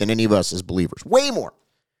faith than any of us as believers. Way more.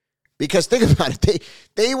 Because think about it,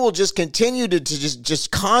 they will just continue to just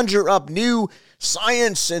conjure up new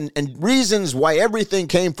science and reasons why everything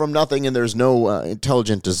came from nothing and there's no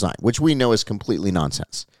intelligent design, which we know is completely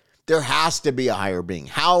nonsense. There has to be a higher being.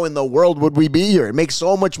 How in the world would we be here? It makes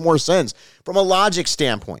so much more sense from a logic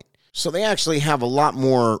standpoint. So they actually have a lot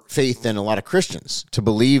more faith than a lot of Christians to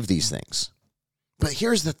believe these things. But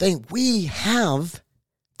here's the thing. We have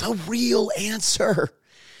the real answer.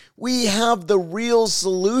 We have the real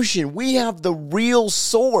solution. We have the real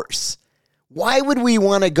source. Why would we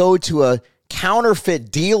want to go to a counterfeit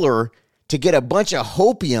dealer to get a bunch of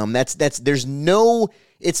hopium?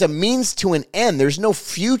 It's a means to an end. There's no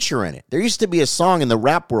future in it. There used to be a song in the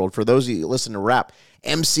rap world, for those of you who listen to rap,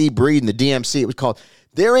 MC Breed and the DMC, it was called,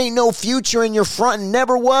 "There Ain't No Future in Your Front and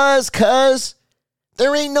Never Was, cuz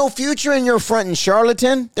there ain't no future in your front and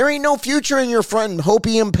charlatan. There ain't no future in your front and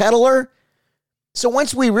hopium peddler." So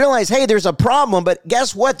once we realize, hey, there's a problem, but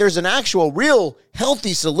guess what? There's an actual, real,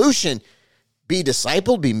 healthy solution. Be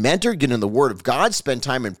discipled, be mentored, get in the Word of God, spend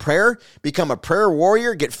time in prayer, become a prayer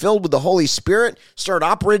warrior, get filled with the Holy Spirit, start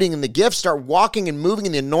operating in the gifts, start walking and moving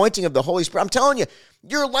in the anointing of the Holy Spirit. I'm telling you,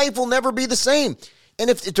 your life will never be the same. And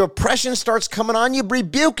if depression starts coming on you,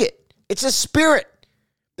 rebuke it. It's a spirit.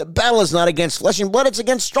 The battle is not against flesh and blood. It's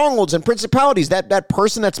against strongholds and principalities. That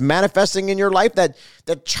person that's manifesting in your life, that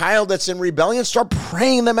child that's in rebellion, start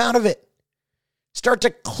praying them out of it. Start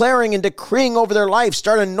declaring and decreeing over their life.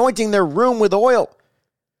 Start anointing their room with oil.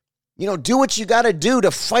 Do what you got to do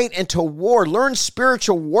to fight and to war. Learn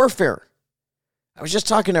spiritual warfare. I was just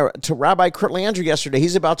talking to Rabbi Kurt Landry yesterday.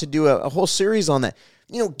 He's about to do a whole series on that.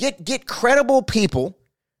 Get credible people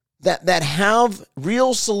that have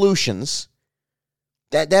real solutions,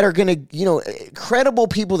 that are going to, credible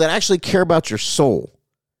people that actually care about your soul,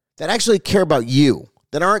 that actually care about you,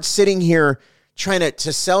 that aren't sitting here trying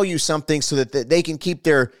to sell you something so that they can keep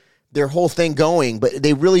their whole thing going, but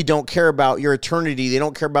they really don't care about your eternity. They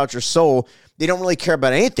don't care about your soul. They don't really care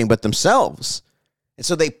about anything but themselves. And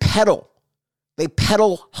so they peddle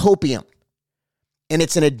hopium, and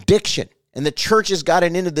it's an addiction. And the church has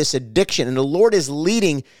gotten into this addiction, and the Lord is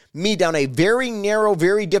leading me down a very narrow,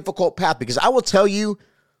 very difficult path, because I will tell you,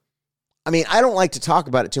 I don't like to talk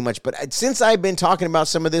about it too much, but since I've been talking about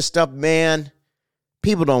some of this stuff, man,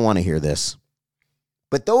 people don't want to hear this.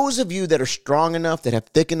 But those of you that are strong enough, that have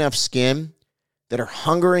thick enough skin, that are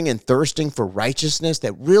hungering and thirsting for righteousness,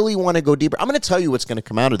 that really want to go deeper, I'm going to tell you what's going to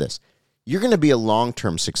come out of this. You're going to be a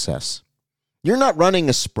long-term success. You're not running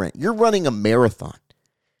a sprint. You're running a marathon.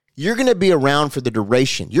 You're going to be around for the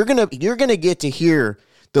duration. You're going to get to hear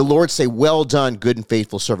the Lord say, "Well done, good and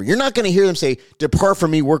faithful servant." You're not going to hear them say, "Depart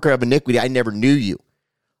from me, worker of iniquity. I never knew you."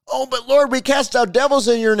 "Oh, but Lord, we cast out devils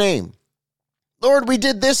in your name. Lord, we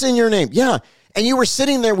did this in your name." Yeah, and you were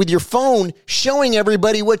sitting there with your phone showing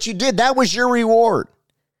everybody what you did. That was your reward.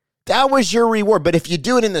 That was your reward. But if you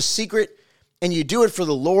do it in the secret, and you do it for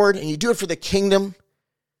the Lord, and you do it for the kingdom,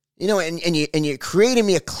 and you create in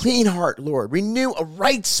me a clean heart, Lord. Renew a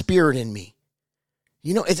right spirit in me.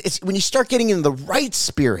 It's when you start getting in the right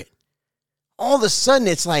spirit, all of a sudden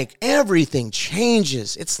it's like everything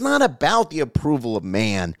changes. It's not about the approval of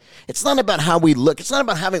man. It's not about how we look. It's not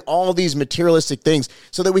about having all these materialistic things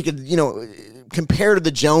so that we could, compare to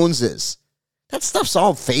the Joneses. That stuff's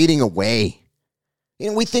all fading away.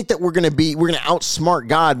 We think that we're going to outsmart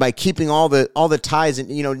God by keeping all the tithes and,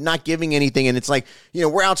 not giving anything. And it's like,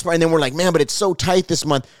 we're outsmart. And then we're like, man, but it's so tight this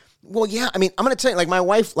month. Well, yeah, I'm going to tell you, like my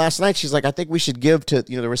wife last night, she's like, I think we should give to,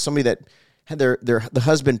 there was somebody that had the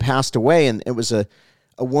husband passed away, and it was a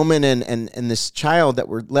woman and this child that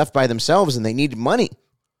were left by themselves, and they needed money.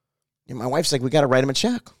 And my wife's like, we got to write him a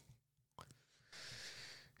check.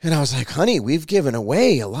 And I was like, honey, we've given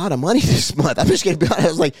away a lot of money this month. I'm just going to be honest. I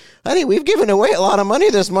was like, honey, we've given away a lot of money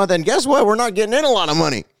this month. And guess what? We're not getting in a lot of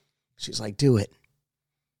money. She's like, do it.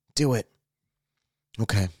 Do it.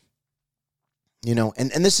 Okay.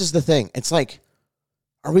 And this is the thing. It's like,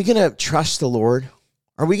 are we going to trust the Lord?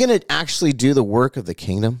 Are we going to actually do the work of the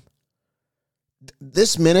kingdom?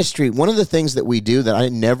 This ministry, one of the things that we do that I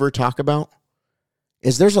never talk about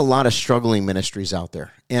is there's a lot of struggling ministries out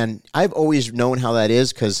there. And I've always known how that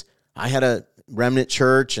is because I had a remnant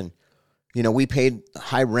church, and, we paid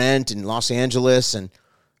high rent in Los Angeles, and,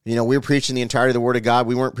 we were preaching the entirety of the Word of God.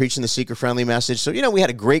 We weren't preaching the seeker-friendly message. So, we had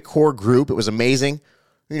a great core group. It was amazing.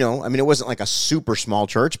 It wasn't like a super small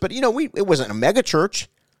church, but, it wasn't a mega church.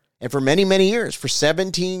 And for many, many years, for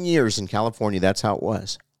 17 years in California, that's how it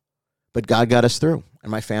was. But God got us through. And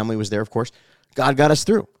my family was there, of course. God got us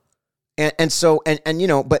through.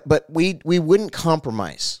 But we wouldn't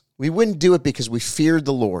compromise. We wouldn't do it because we feared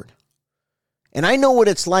the Lord. And I know what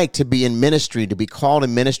it's like to be in ministry, to be called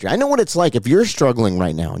in ministry. I know what it's like if you're struggling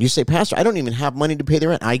right now and you say, Pastor, I don't even have money to pay the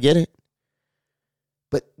rent. I get it.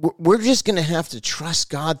 But we're just going to have to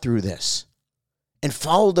trust God through this and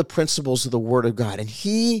follow the principles of the Word of God. And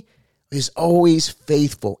He is always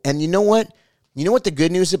faithful. And you know what? You know what the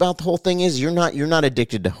good news about the whole thing is? You're not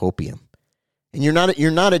addicted to hopium. And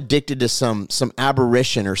you're not addicted to some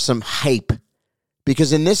aberration or some hype.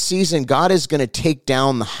 Because in this season, God is going to take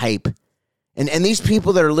down the hype. And these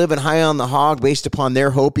people that are living high on the hog based upon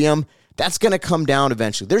their hopium, that's going to come down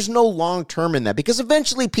eventually. There's no long term in that, because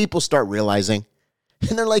eventually people start realizing,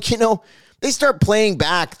 and they're like, they start playing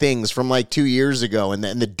back things from like 2 years ago, and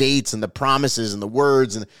the dates and the promises and the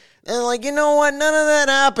words, and they're like, you know what? None of that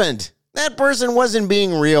happened. That person wasn't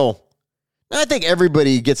being real. And I think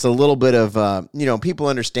everybody gets a little bit of, people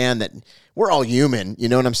understand that we're all human, you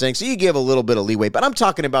know what I'm saying? So you give a little bit of leeway, but I'm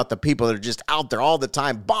talking about the people that are just out there all the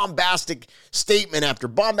time, bombastic statement after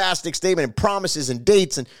bombastic statement, and promises and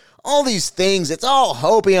dates and all these things. It's all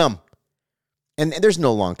hopium. And there's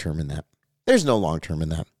no long term in that. There's no long term in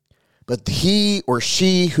that. But he or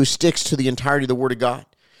she who sticks to the entirety of the Word of God,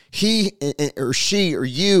 he or she or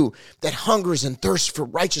you that hungers and thirsts for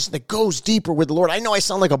righteousness, that goes deeper with the Lord. I know I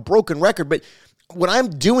sound like a broken record, but what I'm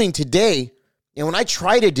doing today, and what I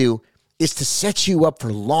try to do, is to set you up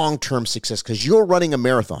for long-term success, because you're running a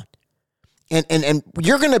marathon. And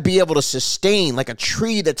you're going to be able to sustain like a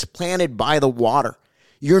tree that's planted by the water.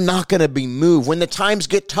 You're not going to be moved. When the times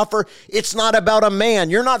get tougher, it's not about a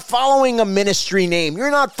man. You're not following a ministry name.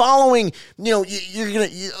 You're not following,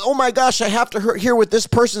 oh my gosh, I have to hear what this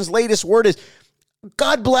person's latest word is.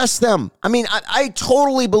 God bless them. I mean, I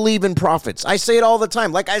totally believe in prophets. I say it all the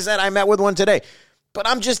time. Like I said, I met with one today. But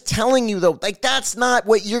I'm just telling you, though, like that's not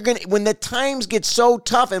what you're going to, when the times get so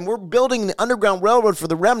tough, and we're building the Underground Railroad for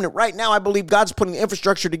the remnant right now, I believe God's putting the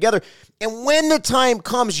infrastructure together. And when the time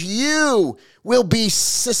comes, you will be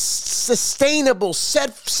sustainable,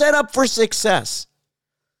 set up for success,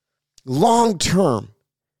 long term.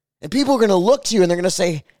 And people are going to look to you and they're going to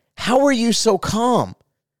say, how are you so calm?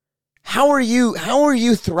 How are you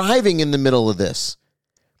thriving in the middle of this?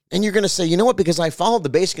 And you're going to say, you know what? Because I followed the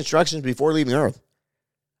basic instructions before leaving Earth.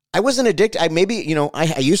 I wasn't addicted. I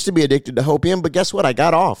used to be addicted to hopium, but guess what? I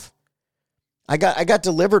got off. I got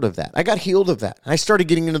delivered of that. I got healed of that. I started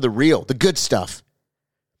getting into the real, the good stuff.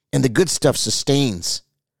 And the good stuff sustains.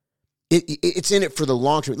 It's in it for the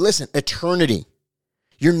long term. Listen, eternity.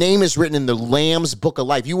 Your name is written in the Lamb's book of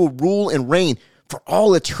life. You will rule and reign for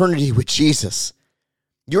all eternity with Jesus.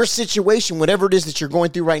 Your situation, whatever it is that you're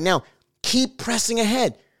going through right now, keep pressing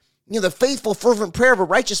ahead. The faithful, fervent prayer of a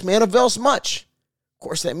righteous man avails much. Of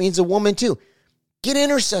course, that means a woman too. Get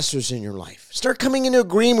intercessors in your life. Start coming into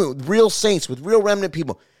agreement with real saints, with real remnant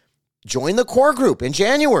people. Join the core group in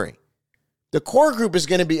January. The core group is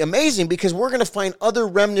going to be amazing, because we're going to find other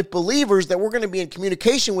remnant believers that we're going to be in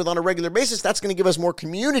communication with on a regular basis. That's going to give us more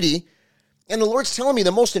community. And the Lord's telling me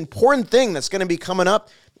the most important thing that's going to be coming up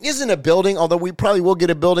isn't a building, although we probably will get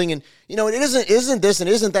a building. And, it isn't this and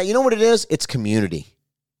isn't that. You know what it is? It's community.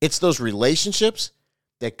 It's those relationships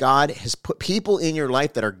that God has put people in your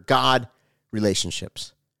life that are God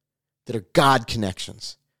relationships, that are God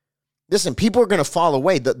connections. Listen, people are going to fall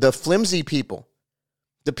away. The flimsy people,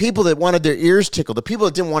 the people that wanted their ears tickled, the people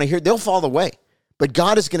that didn't want to hear, they'll fall away. But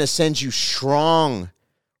God is going to send you strong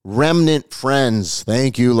remnant friends,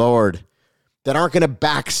 thank you, Lord, that aren't going to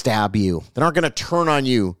backstab you, that aren't going to turn on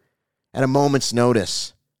you at a moment's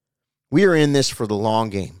notice. We are in this for the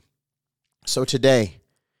long game. So today,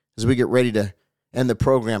 as we get ready to end the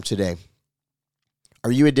program today,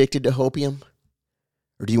 are you addicted to hopium,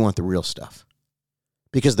 or do you want the real stuff?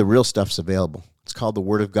 Because the real stuff's available. It's called the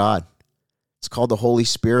Word of God. It's called the Holy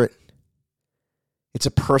Spirit. It's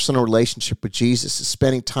a personal relationship with Jesus. It's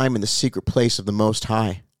spending time in the secret place of the Most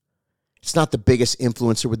High. It's not the biggest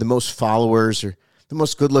influencer with the most followers or the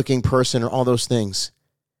most good-looking person or all those things.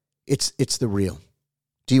 It's the real.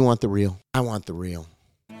 Do you want the real? I want the real.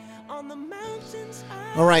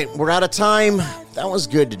 All right, we're out of time. That was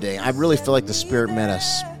good today. I really feel like the Spirit met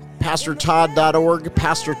us. PastorTodd.org,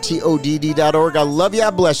 PastorTodd.org. I love you. I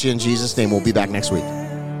bless you in Jesus' name. We'll be back next week.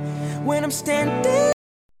 When I'm standing.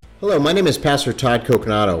 Hello, my name is Pastor Todd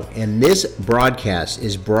Coconato, and this broadcast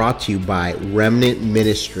is brought to you by Remnant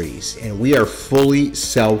Ministries, and we are fully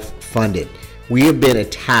self-funded. We have been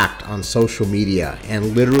attacked on social media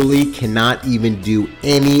and literally cannot even do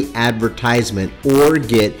any advertisement or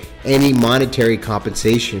get any monetary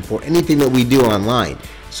compensation for anything that we do online.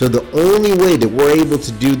 So the only way that we're able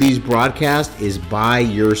to do these broadcasts is by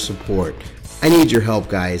your support. I need your help,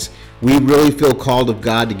 guys. We really feel called of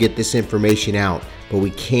God to get this information out, but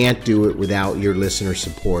we can't do it without your listener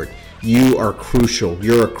support. You are crucial.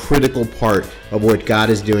 You're a critical part of what God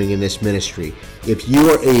is doing in this ministry. If you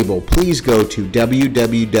are able, please go to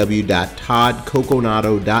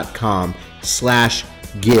www.toddcoconato.com/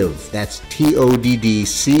 give. That's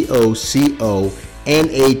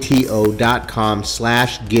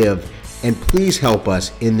TODDCOCONATO.com/give. And please help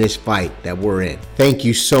us in this fight that we're in. Thank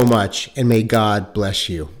you so much, and may God bless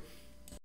you.